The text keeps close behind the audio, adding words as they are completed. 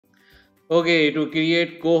Okay, to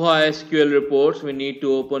create Koha SQL reports, we need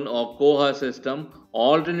to open our Koha system.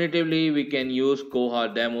 Alternatively, we can use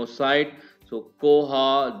Koha Demo site. So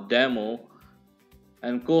Koha Demo,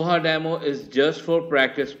 and Koha Demo is just for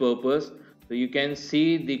practice purpose. So you can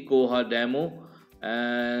see the Koha Demo,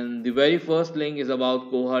 and the very first link is about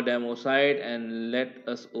Koha Demo site, and let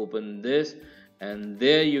us open this, and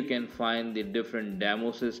there you can find the different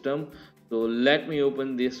demo system. So let me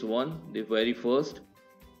open this one, the very first,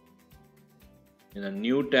 in a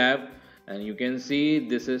new tab, and you can see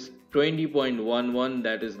this is 20.11,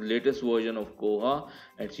 that is latest version of Koha.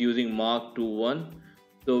 It's using Mark 21.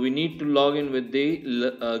 So we need to log in with the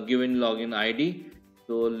given login ID.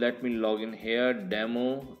 So let me log in here,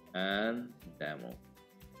 demo and demo.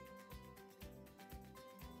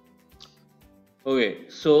 Okay,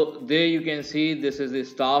 so there you can see this is the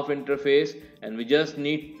staff interface, and we just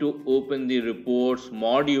need to open the reports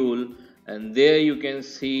module, and there you can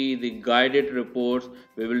see the guided reports.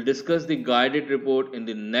 We will discuss the guided report in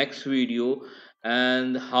the next video,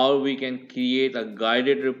 and how we can create a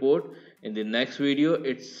guided report in the next video.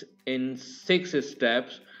 It's in 6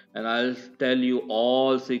 steps, and I'll tell you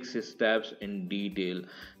all 6 steps in detail.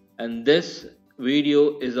 And this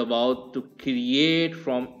video is about to create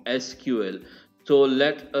from SQL. So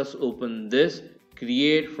let us open this,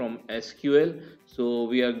 create from SQL. So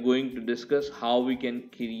we are going to discuss how we can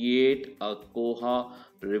create a Koha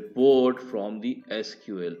report from the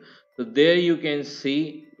SQL. So there you can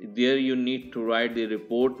see, there you need to write the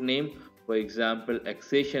report name, for example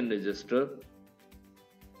accession register,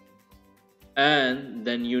 and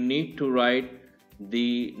then you need to write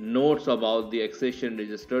the notes about the accession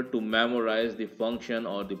register to memorize the function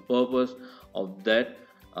or the purpose of that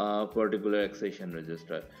particular accession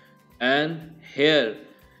register. And here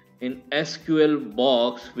in SQL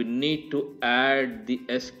box we need to add the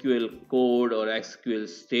SQL code or SQL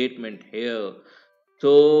statement here.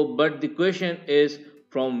 So but the question is,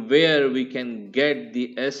 from where we can get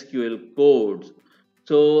the SQL codes?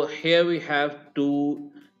 So here we have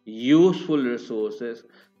two useful resources,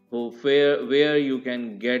 so where you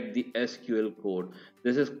can get the SQL code.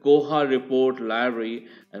 This is Koha report library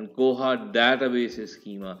and Koha database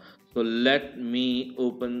schema. So let me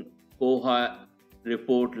open Koha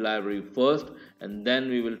report library first, and then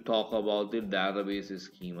we will talk about the database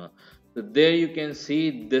schema. So there you can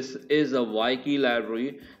see this is a wiki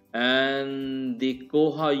library, and the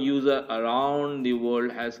Koha user around the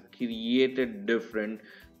world has created different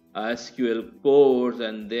SQL codes,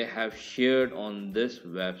 and they have shared on this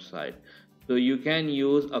website. So you can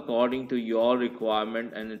use according to your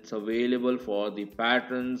requirement, and it's available for the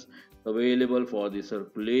patterns, available for the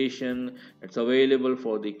circulation, it's available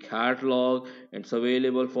for the catalog, it's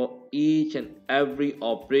available for each and every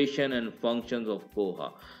operation and functions of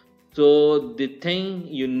Koha. So the thing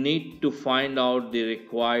you need to find out the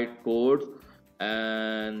required codes,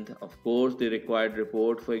 and of course the required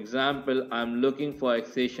report. For example, I'm looking for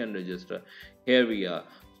accession register. Here we are.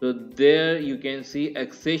 So there you can see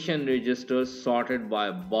accession registers sorted by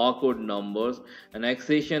barcode numbers, and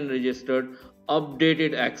accession registered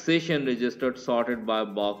updated accession registered sorted by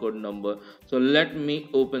barcode number. So let me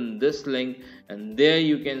open this link, and there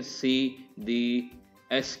you can see the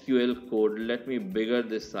SQL code. Let me bigger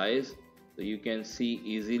this size so you can see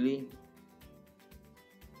easily.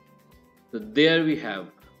 So there we have.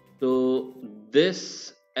 So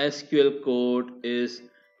this SQL code is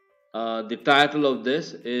the title of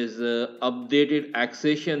this is updated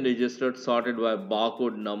accession registered sorted by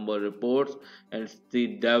barcode number reports, and the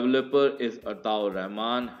developer is Ataur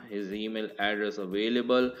Rahman. His email address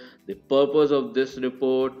available, the purpose of this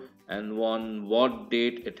report, and on what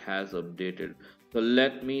date it has updated. So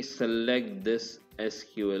let me select this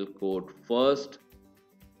SQL code first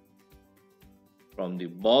from the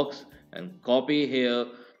box and copy here,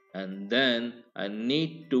 and then I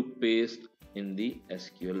need to paste in the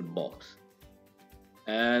SQL box,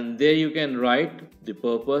 and there you can write the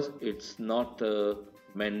purpose. It's not a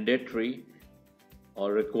mandatory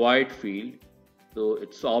or required field, so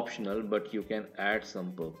it's optional, but you can add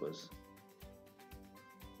some purpose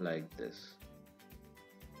like this.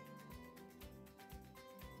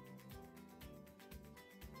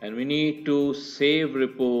 And we need to save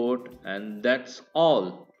report, and that's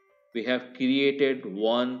all. We have created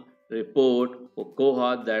one report for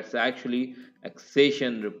Koha, that's actually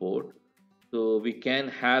accession report. So we can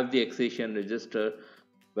have the accession register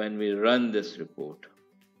when we run this report.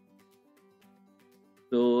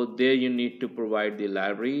 So there you need to provide the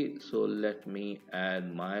library. So let me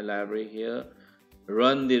add my library here,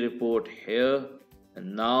 run the report here,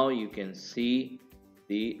 and now you can see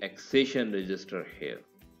the accession register here.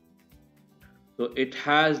 So it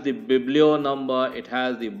has the biblio number, it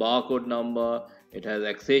has the barcode number, it has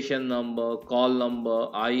accession number, call number,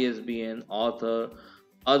 ISBN, author,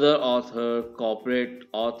 other author, corporate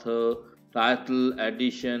author, title,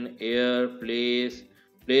 edition, year, place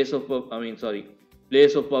of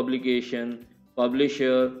publication,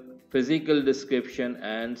 publisher, physical description,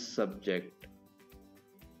 and subject.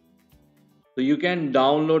 So you can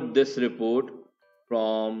download this report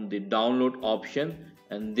from the download option,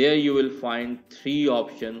 and there you will find three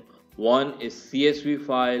options. One is CSV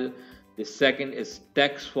file, the second is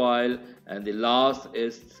text file, and the last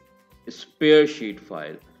is spare sheet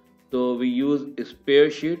file. So we use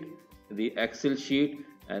spare sheet, the Excel sheet,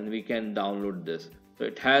 and we can download this. So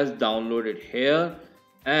it has downloaded here,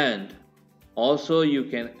 and also you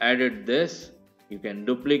can edit this, you can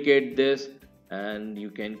duplicate this, and you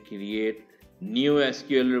can create new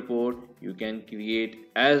SQL report. You can create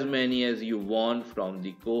as many as you want from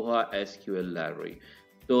the Koha SQL library.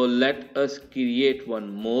 So let us create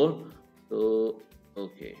one more. So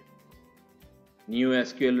okay, new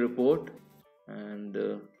SQL report, and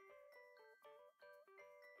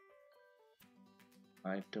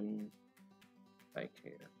item like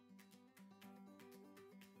here.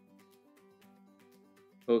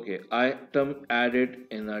 Okay, item added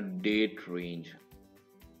in a date range,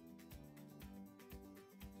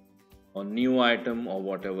 or new item, or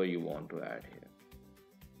whatever you want to add here.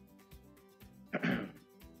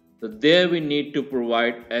 So there we need to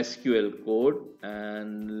provide SQL code,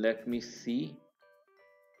 and let me see,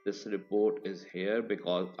 this report is here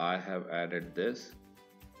because I have added this.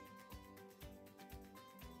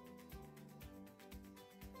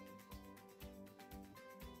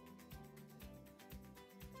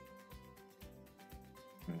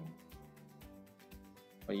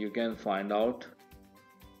 You can find out.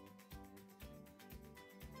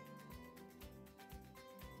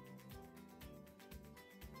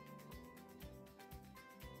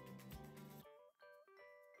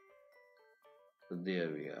 So there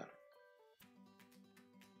we are.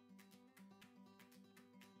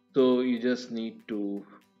 So you just need to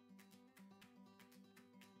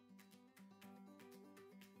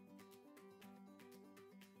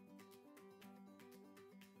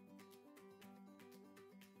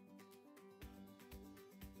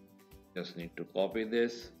copy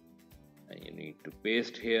this, and you need to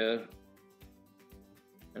paste here,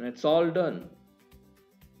 and it's all done.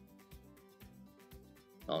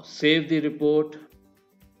 Now save the report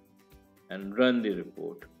and run the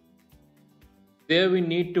report. There we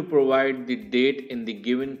need to provide the date in the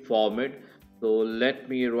given format. So let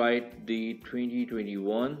me write the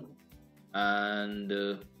 2021, and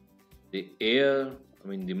the year,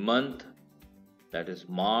 the month, that is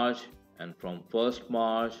March, and from 1st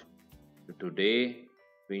March to today,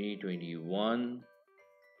 2021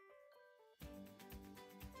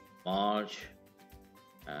 March,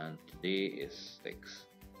 and today is 6.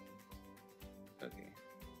 Okay,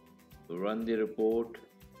 so run the report.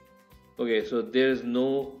 Okay, so there is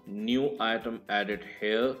no new item added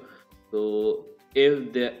here. So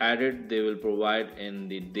if they're added, they will provide in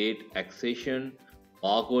the date accession,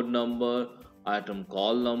 barcode number, item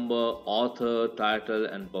call number, author, title,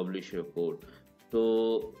 and publisher code.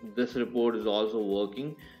 So this report is also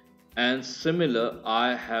working. And similar,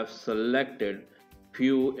 I have selected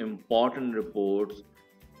few important reports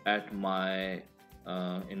at my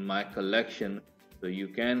in my collection, so you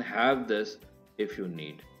can have this if you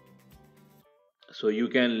need. So you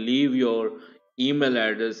can leave your email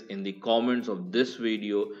address in the comments of this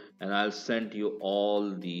video, and I'll send you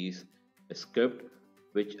all these script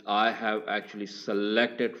which I have actually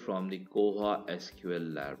selected from the Koha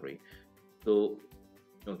SQL library. So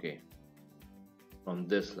okay, from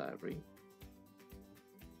this library.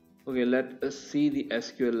 Okay, let us see the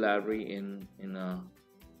SQL library in a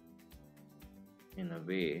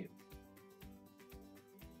way.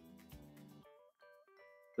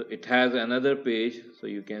 So it has another page, so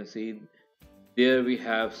you can see there we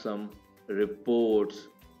have some reports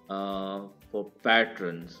for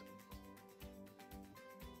patterns,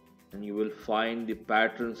 and you will find the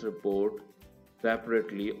patterns report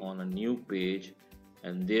separately on a new page,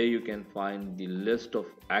 and there you can find the list of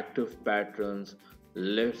active patterns,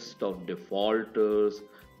 list of defaulters,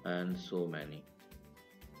 and so many.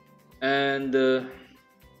 And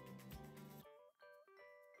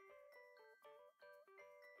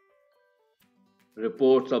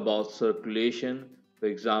reports about circulation, for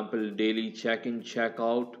example, daily check-in,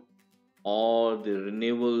 check-out, or the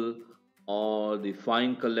renewal, or the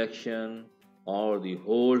fine collection, or the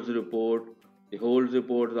holds report. The holds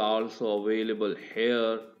reports are also available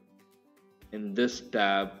here in this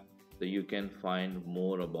tab. So you can find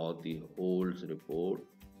more about the holds report.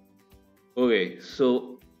 Okay,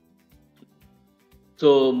 so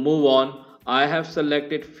move on. I have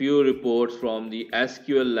selected few reports from the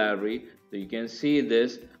SQL library. So you can see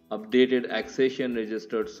this updated accession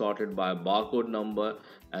registered sorted by barcode number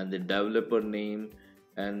and the developer name.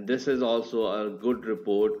 And this is also a good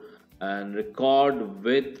report and record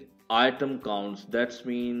with item counts. That's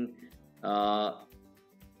mean uh,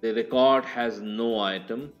 the record has no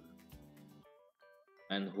item.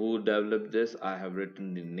 And who developed this? I have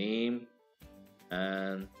written the name,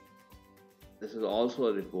 and this is also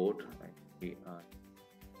a report.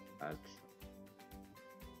 Add.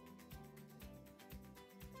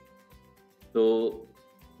 So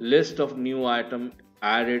list of new item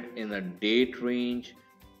added in a date range.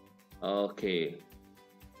 Okay,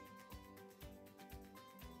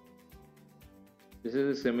 this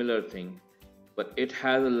is a similar thing, but it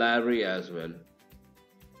has a library as well.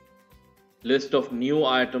 List of new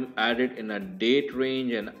item added in a date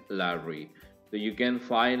range and library. So you can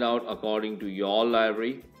find out according to your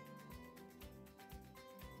library.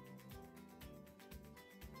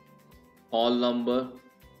 Call number.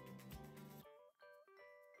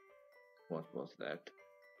 What was that?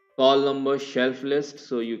 Call number shelf list.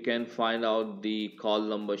 So you can find out the call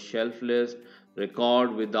number shelf list.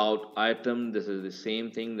 Record without item. This is the same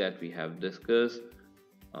thing that we have discussed.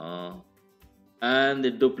 And the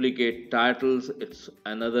duplicate titles, it's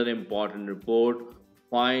another important report.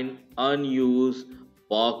 Find unused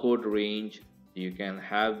barcode range. You can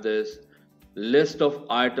have this. List of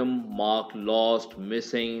item marked lost,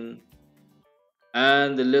 missing,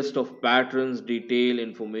 and the list of patterns detail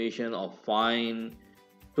information of fine,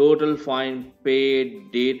 total fine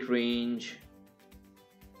paid, date range,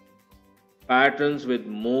 patterns with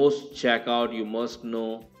most checkout you must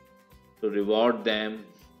know to reward them,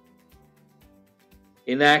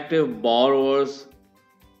 inactive borrowers,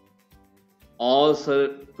 all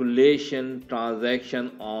circulation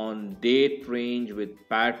transaction on date range with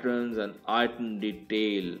patterns and item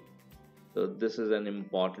detail. So this is an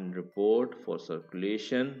important report for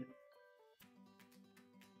circulation.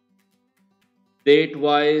 Date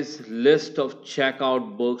wise list of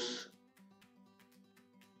checkout books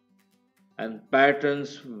and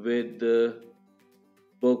patterns with the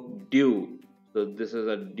book due. So this is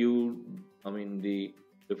a due, the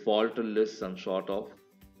defaulter list, some sort of.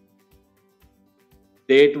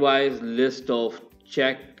 Date wise list of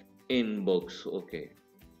check-in books. Okay.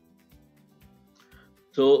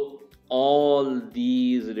 So all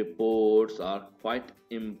these reports are quite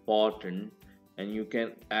important and you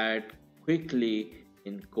can add quickly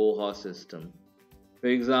in Koha system. For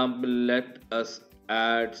example, let us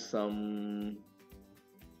add some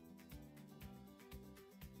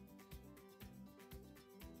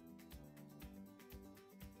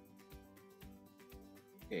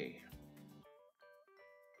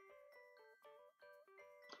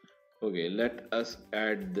okay, let us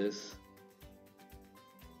add this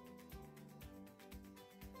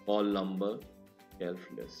call number shelf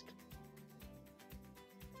list.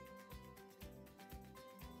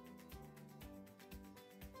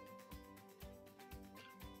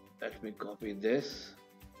 Let me copy this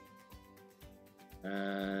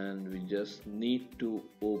and we just need to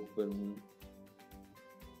open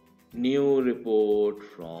new report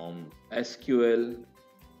from SQL.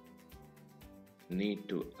 Need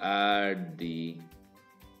to add the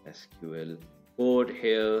SQL code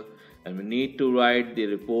here and we need to write the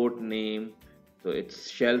report name. So it's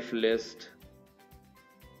shelf list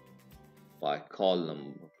by call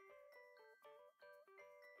number.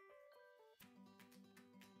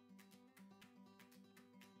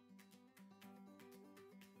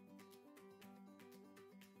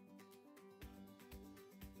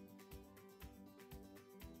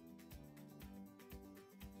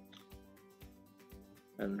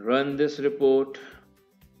 And run this report.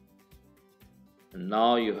 And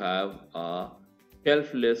now you have a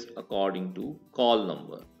shelf list according to call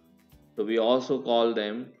number. So we also call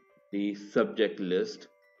them the subject list.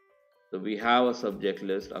 So we have a subject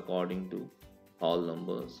list according to call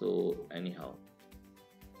number. So anyways.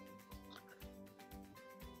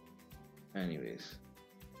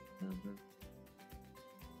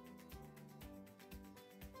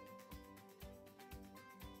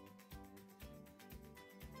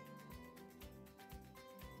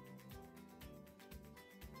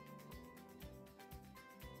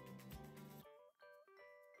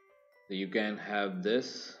 So you can have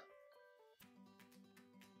this.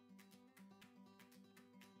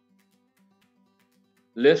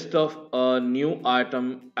 List of a new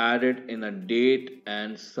item added in a date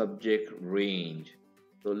and subject range.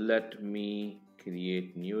 So let me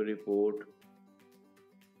create new report.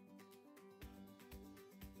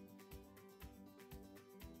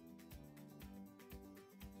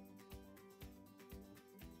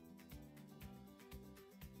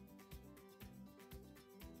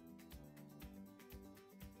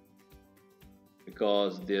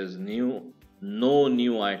 Because there's no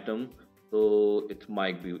new item, so it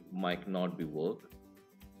might not be work.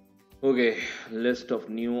 Okay, list of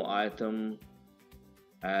new item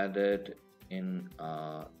added in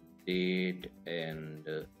date and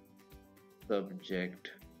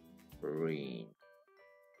subject range.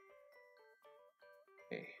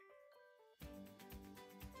 Okay.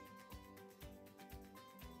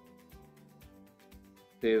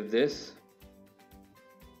 Save this,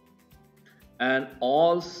 and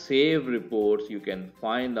all save reports you can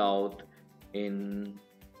find out in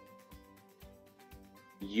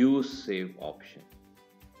use save option.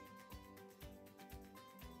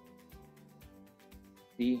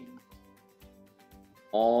 See,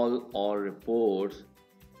 all our reports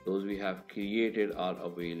those we have created are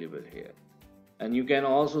available here, and you can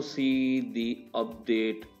also see the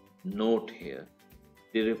update note here.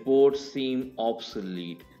 The reports seem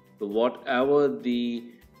obsolete, so whatever the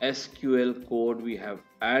SQL code we have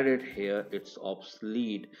added here, it's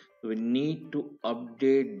obsolete. So we need to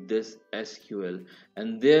update this SQL,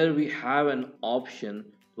 and there we have an option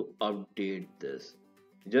to update this.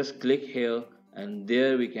 Just click here, and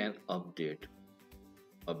there we can update.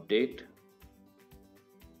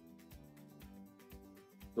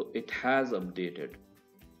 So it has updated,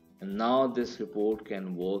 and now this report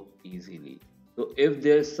can work easily. So if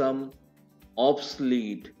there's some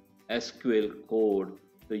obsolete SQL code,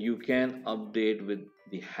 so you can update with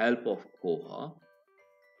the help of Koha.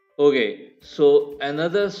 Okay, so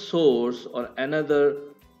another source or another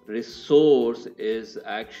resource is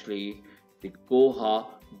actually the Koha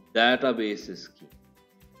database scheme.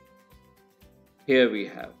 Here we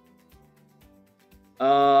have.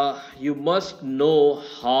 You must know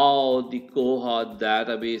how the Koha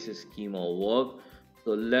database schema work.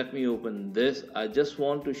 So let me open this. I just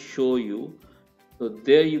want to show you. So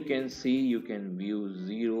there you can see, you can view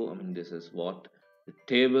 0. I mean, this is what the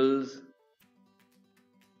tables,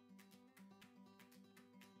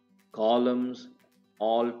 columns,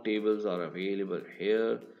 all tables are available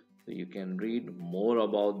here. So you can read more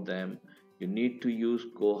about them. You need to use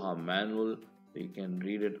Koha manual, so you can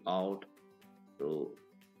read it out. So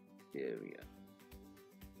here we are.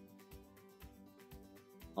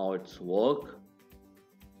 How it's work.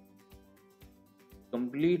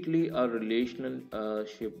 Completely a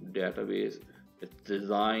relationship database. It's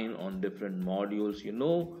designed on different modules. You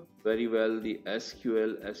know very well the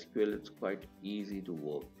SQL. It's quite easy to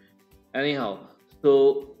work. Anyhow,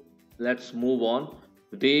 so let's move on.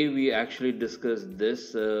 Today we actually discussed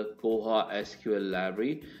this Koha SQL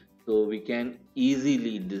library. So we can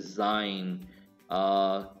easily design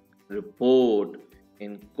a report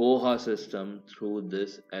in Koha system through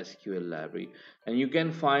this SQL library, and you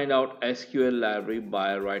can find out SQL library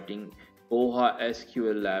by writing Koha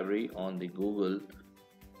SQL library on the Google.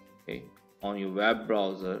 Okay, on your web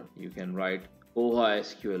browser you can write Koha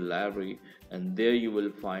SQL library, and there you will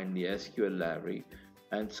find the SQL library,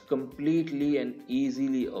 and it's completely and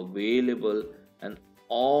easily available, and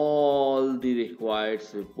all the required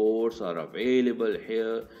reports are available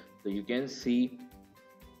here. So you can see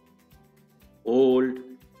old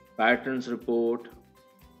patterns report,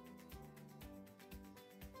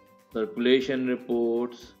 circulation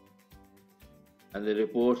reports, and the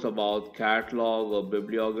reports about catalog or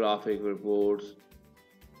bibliographic reports,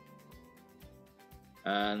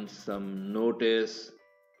 and some notice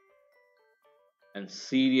and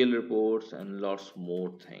serial reports, and lots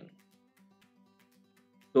more things.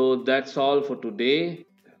 So that's all for today.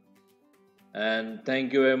 And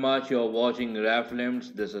thank you very much. You are watching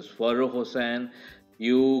RAFLIMTS. This is Furrukh Hussain.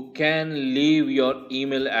 You can leave your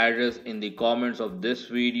email address in the comments of this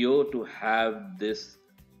video to have this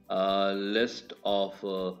list of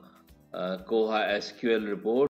Koha SQL reports.